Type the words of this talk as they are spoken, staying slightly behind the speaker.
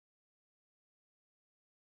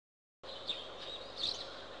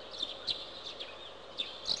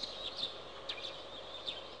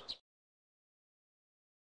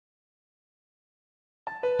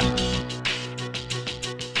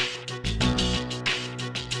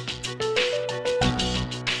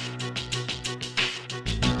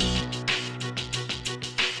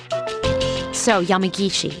So,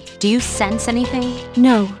 Yamagishi, do you sense anything?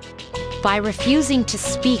 No. By refusing to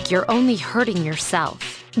speak, you're only hurting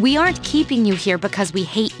yourself. We aren't keeping you here because we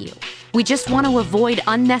hate you. We just want to avoid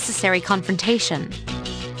unnecessary confrontation.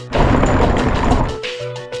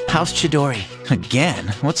 How's Chidori? Again?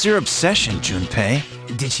 What's your obsession, Junpei?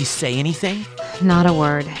 Did she say anything? Not a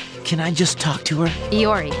word. Can I just talk to her?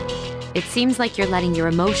 Iori, it seems like you're letting your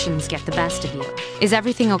emotions get the best of you. Is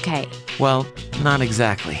everything okay? Well, not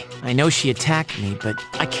exactly. I know she attacked me, but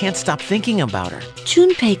I can't stop thinking about her.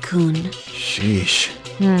 Junpei-kun. Sheesh.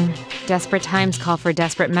 Desperate times call for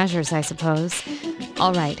desperate measures, I suppose.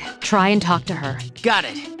 All right, try and talk to her. Got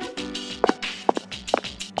it.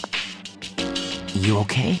 You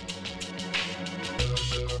okay?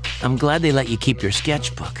 I'm glad they let you keep your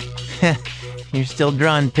sketchbook. You're still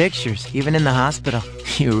drawing pictures, even in the hospital.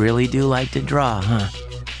 You really do like to draw, huh?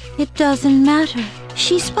 It doesn't matter.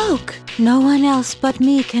 She spoke. No one else but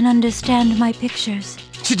me can understand my pictures.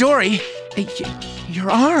 Chidori!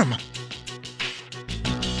 Your arm!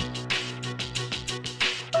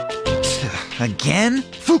 Again?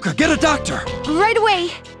 Fuka, get a doctor! Right away!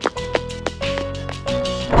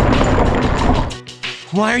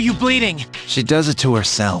 Why are you bleeding? She does it to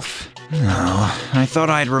herself. No, I thought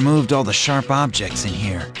I had removed all the sharp objects in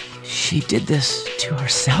here. She did this to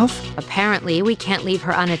herself? Apparently, we can't leave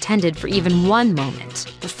her unattended for even one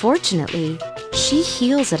moment. But fortunately, she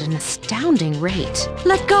heals at an astounding rate.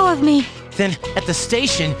 Let go of me! Then, at the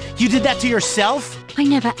station, you did that to yourself? I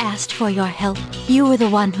never asked for your help. You were the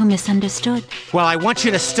one who misunderstood. Well, I want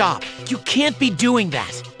you to stop. You can't be doing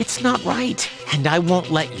that. It's not right. And I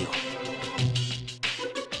won't let you.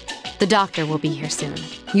 The doctor will be here soon.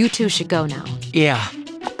 You two should go now. Yeah.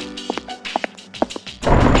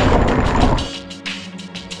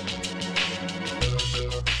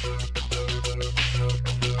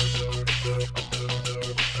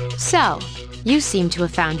 So, you seem to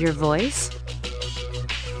have found your voice.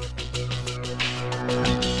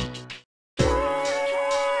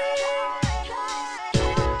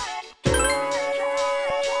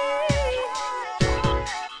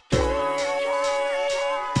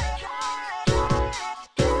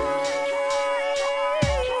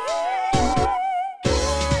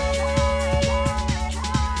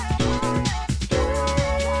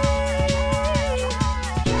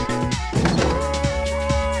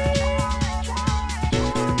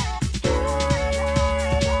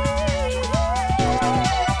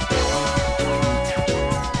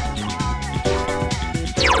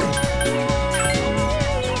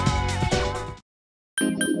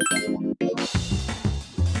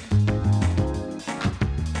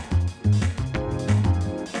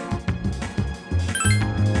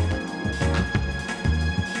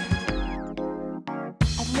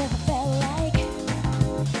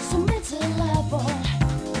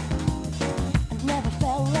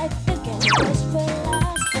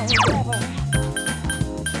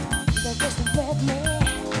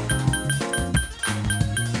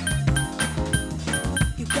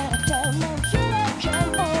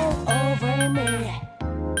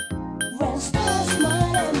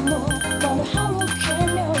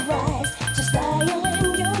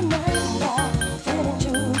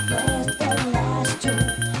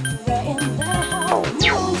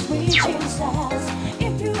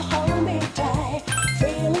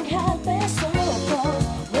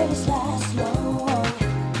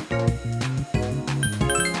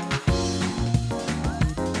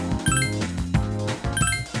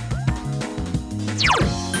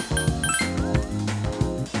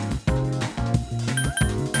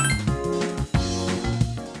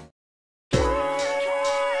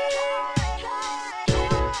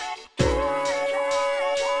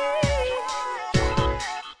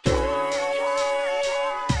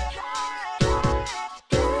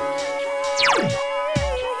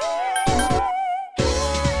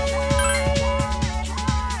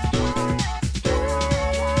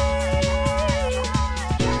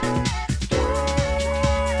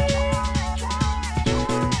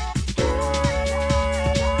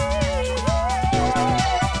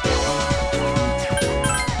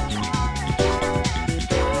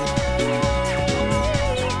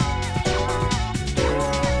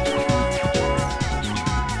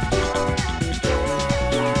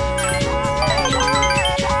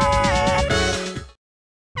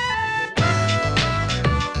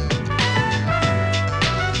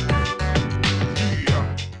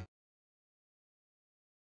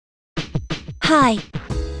 Hi.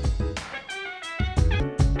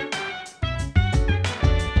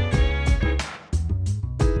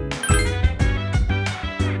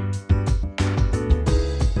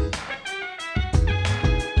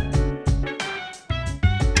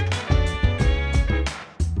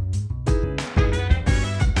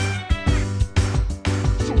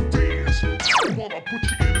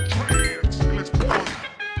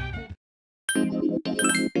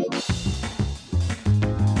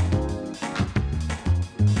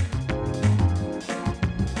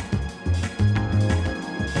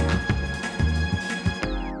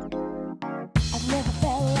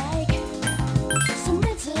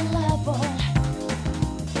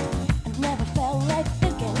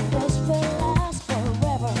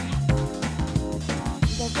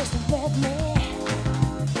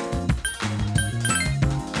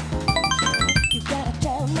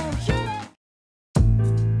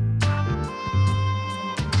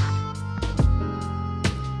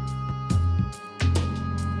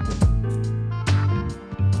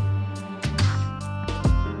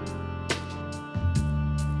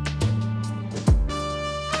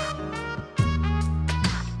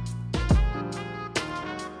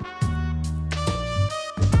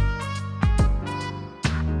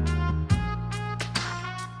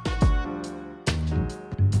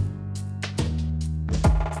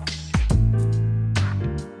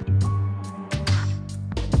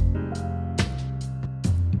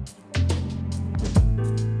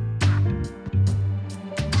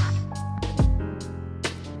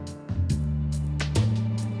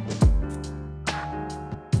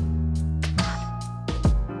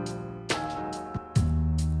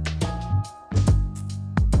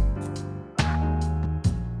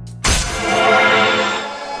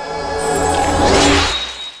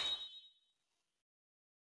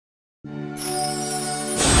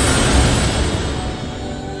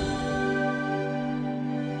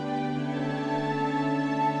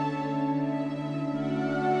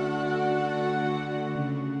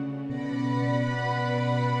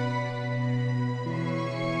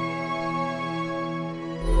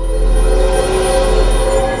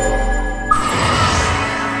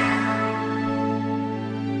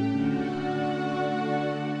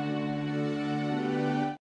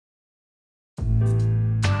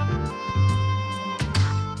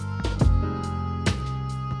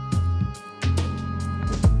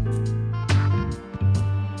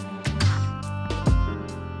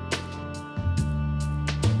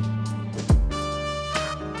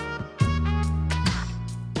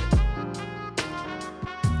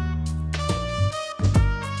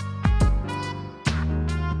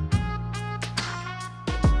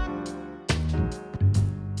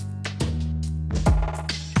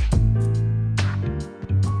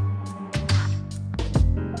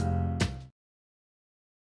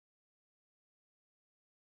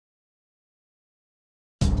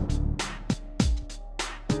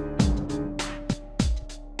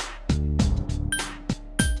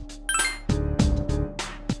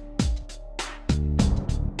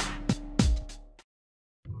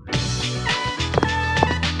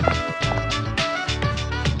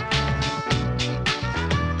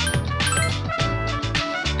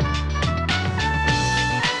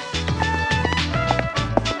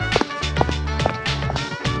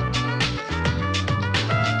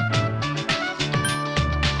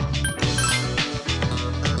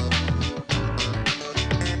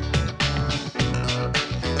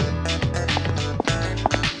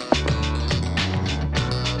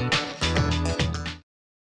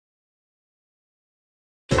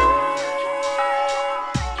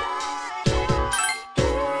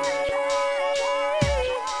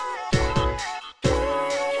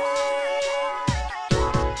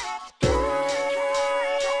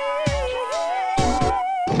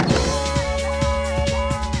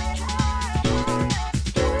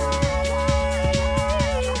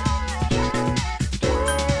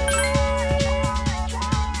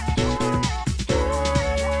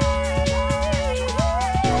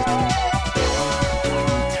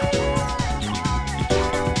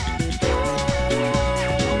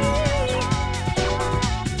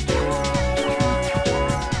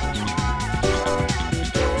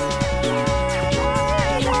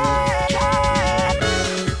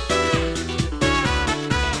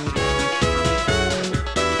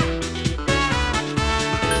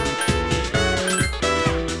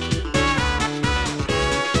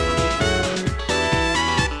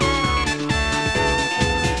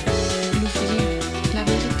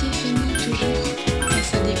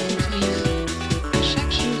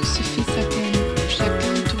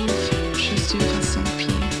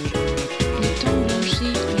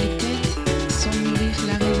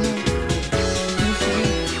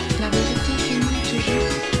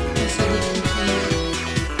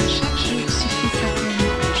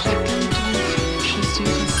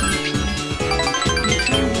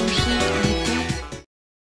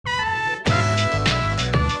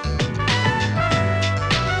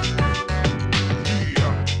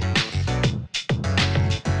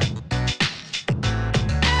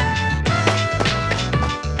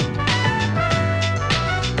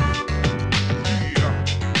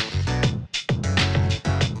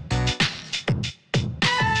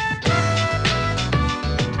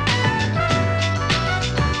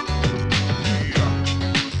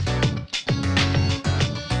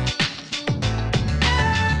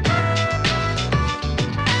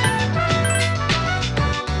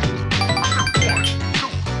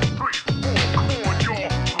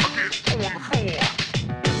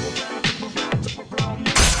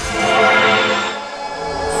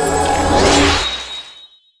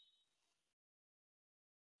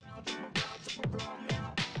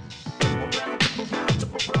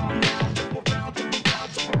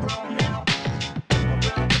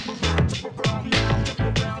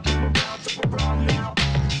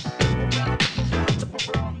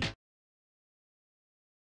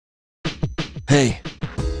 Hey.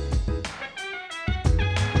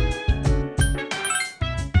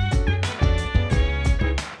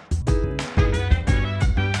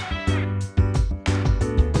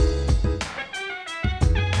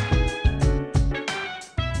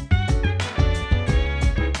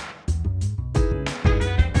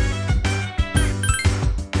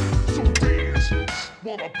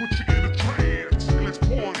 While I put you in a trance, and let's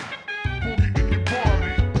party. Boogie in your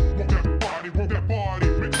body. Roll that body.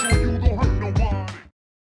 Make sure you don't hurt nobody.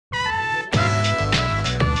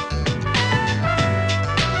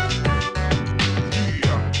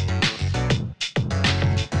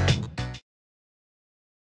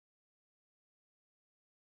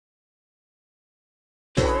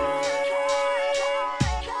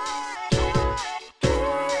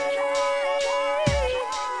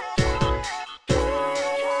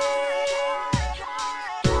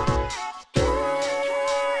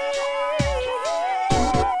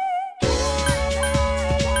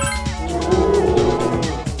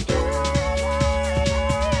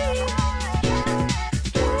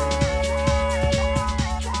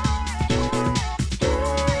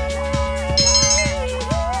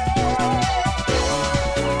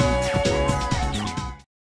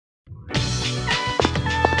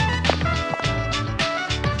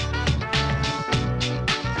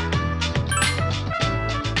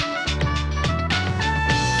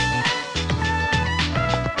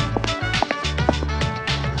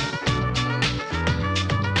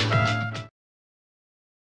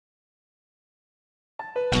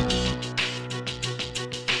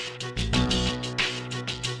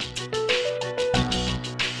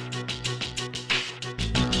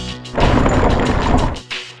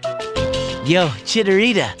 Yo,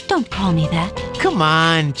 Chidorita. Don't call me that. Come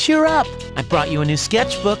on, cheer up. I brought you a new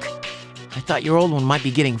sketchbook. I thought your old one might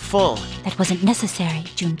be getting full. That wasn't necessary,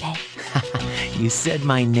 Junpei. You said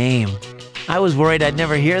my name. I was worried I'd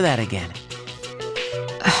never hear that again.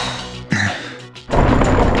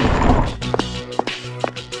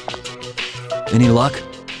 Any luck?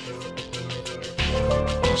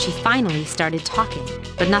 She finally started talking,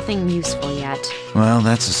 but nothing useful yet. Well,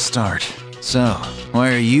 that's a start. So,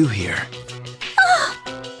 why are you here?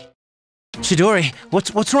 Chidori,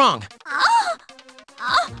 what's wrong?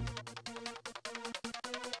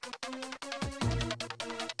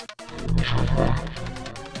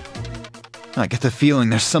 I get the feeling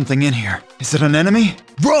there's something in here. Is it an enemy?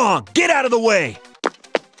 Wrong! Get out of the way!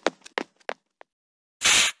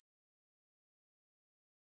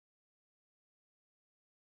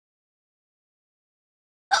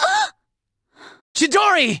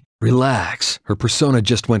 Chidori! Relax. Her persona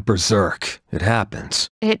just went berserk. It happens.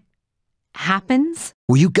 It happens?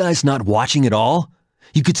 Were you guys not watching at all?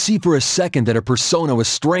 You could see for a second that her persona was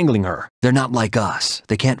strangling her. They're not like us.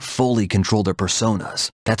 They can't fully control their personas.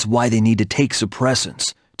 That's why they need to take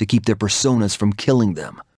suppressants, to keep their personas from killing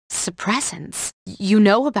them. Suppressants? You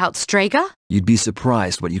know about Strega? You'd be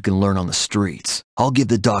surprised what you can learn on the streets. I'll give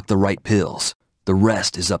the doc the right pills. The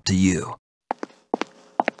rest is up to you.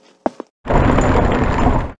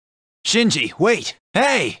 Shinji, wait!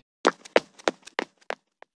 Hey!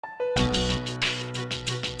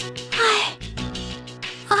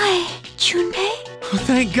 Junpei? Oh,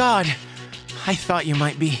 thank God. I thought you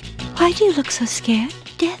might be. Why do you look so scared?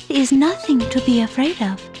 Death is nothing to be afraid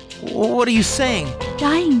of. What are you saying?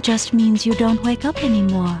 Dying just means you don't wake up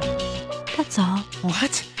anymore. That's all.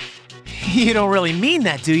 What? You don't really mean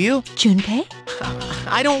that, do you? Junpei?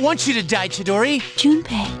 I don't want you to die, Chidori.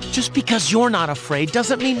 Junpei. Just because you're not afraid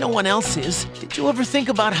doesn't mean no one else is. Did you ever think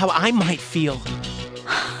about how I might feel?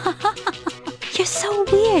 You're so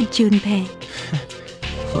weird, Junpei.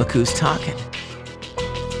 Look who's talking.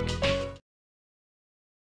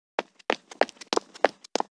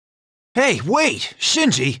 Hey, wait!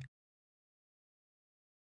 Shinji!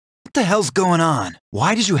 What the hell's going on?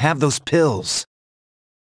 Why did you have those pills?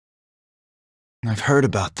 I've heard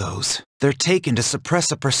about those. They're taken to suppress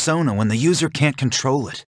a persona when the user can't control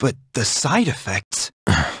it. But the side effects...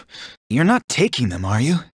 You're not taking them, are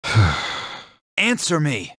you? Answer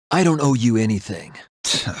me! I don't owe you anything.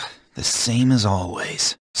 The same as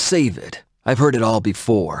always. Save it. I've heard it all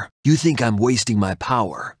before. You think I'm wasting my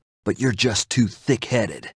power, but you're just too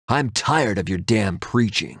thick-headed. I'm tired of your damn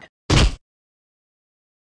preaching.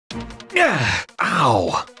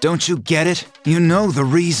 Ow! Don't you get it? You know the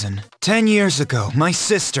reason. 10 years ago, my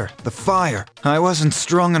sister, the fire. I wasn't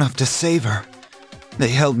strong enough to save her. They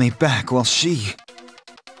held me back while she...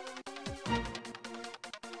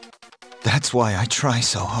 That's why I try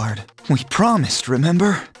so hard. We promised,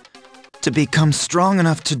 remember? To become strong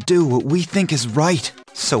enough to do what we think is right.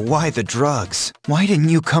 So why the drugs? Why didn't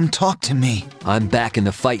you come talk to me? I'm back in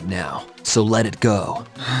the fight now, so let it go.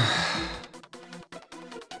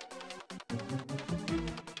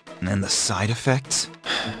 And the side effects?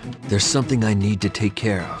 There's something I need to take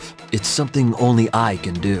care of. It's something only I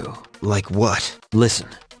can do. Like what? Listen,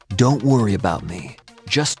 don't worry about me.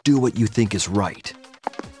 Just do what you think is right.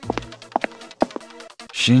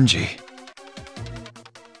 Shinji.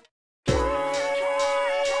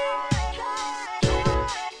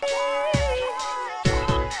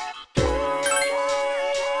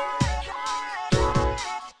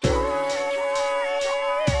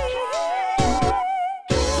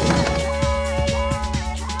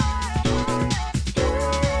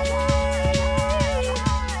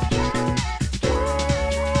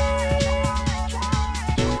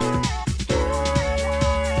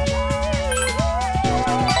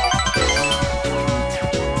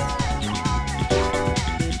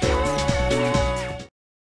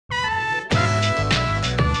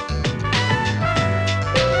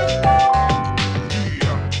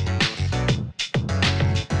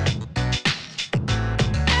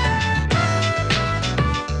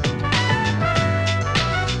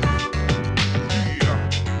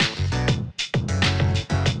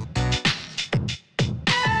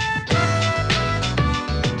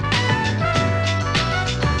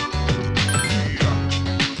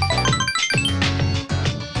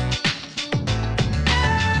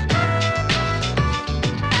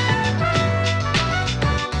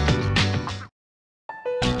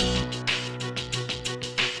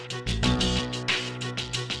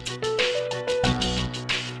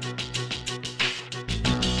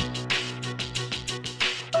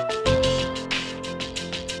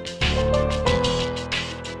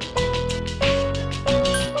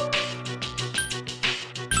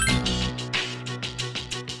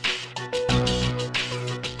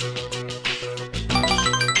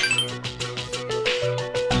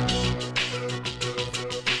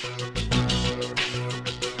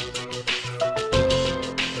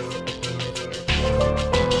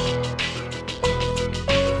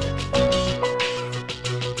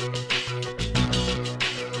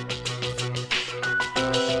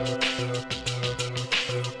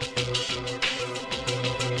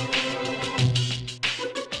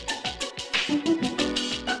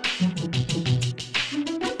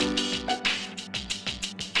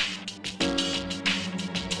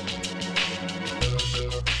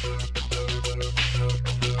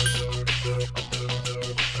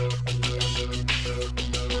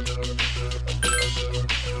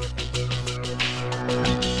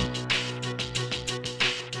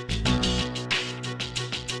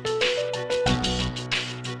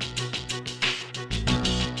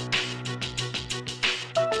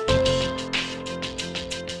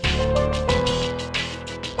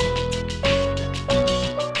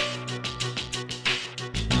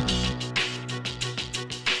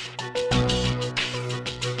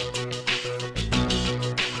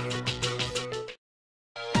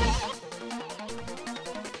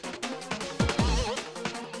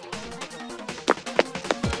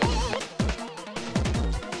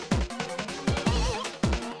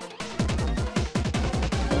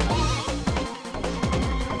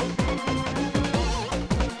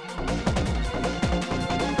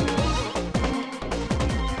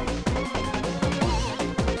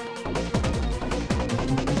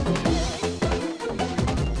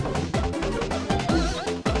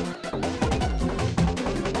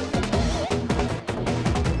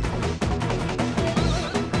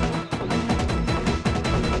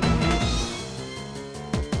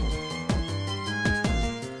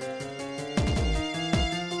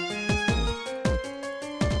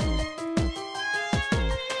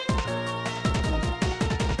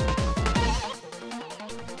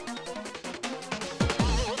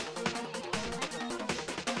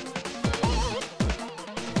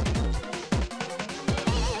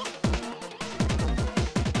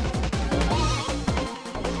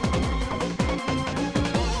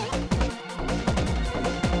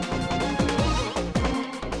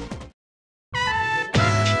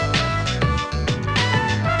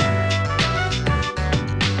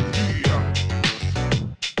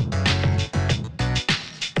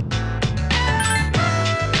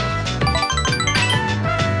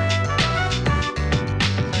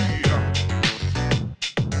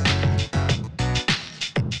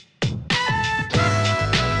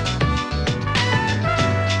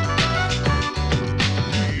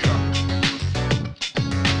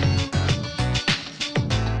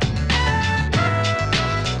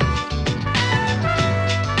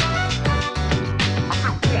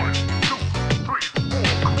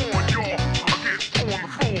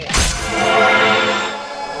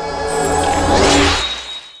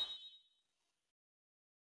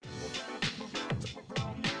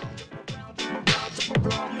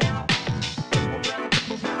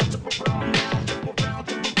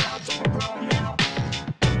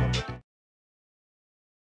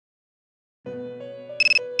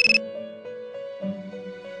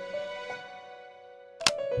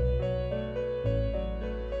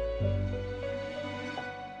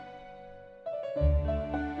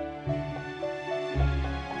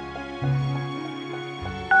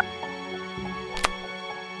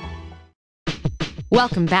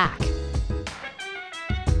 Welcome back.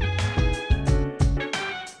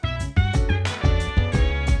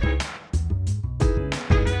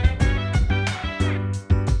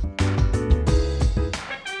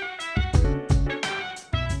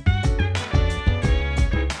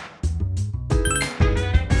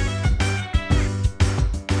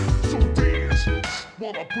 So dance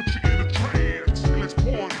while I put you in a trance. Let's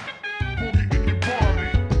party. Boogie in your body.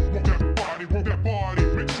 Work that body, work that body.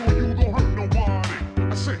 Make sure you don't hurt nobody.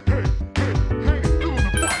 I say, hey, hey, hey, fill in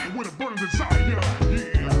the fire with a burning desire.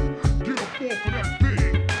 Yeah, get up off of that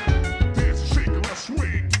thing. Dance and shake and let's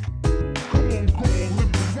swing. Come on, go on, let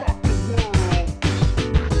me rock the world.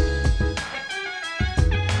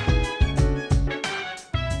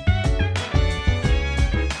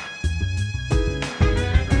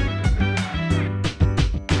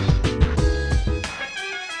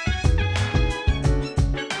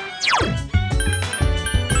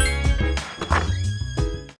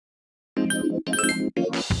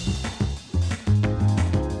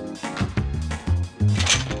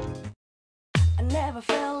 I never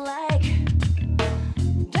felt like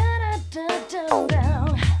down.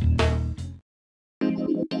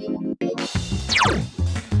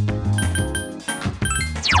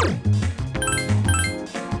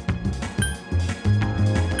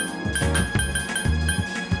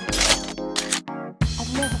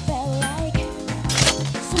 I've never felt like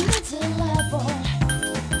something level.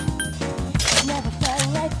 Never felt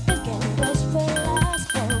like thinking this will last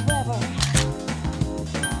forever.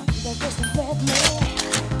 They're just with me.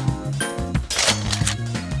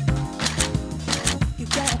 You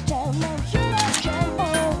gotta tell them you don't come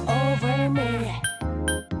all over me.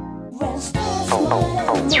 When stars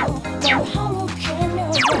smile,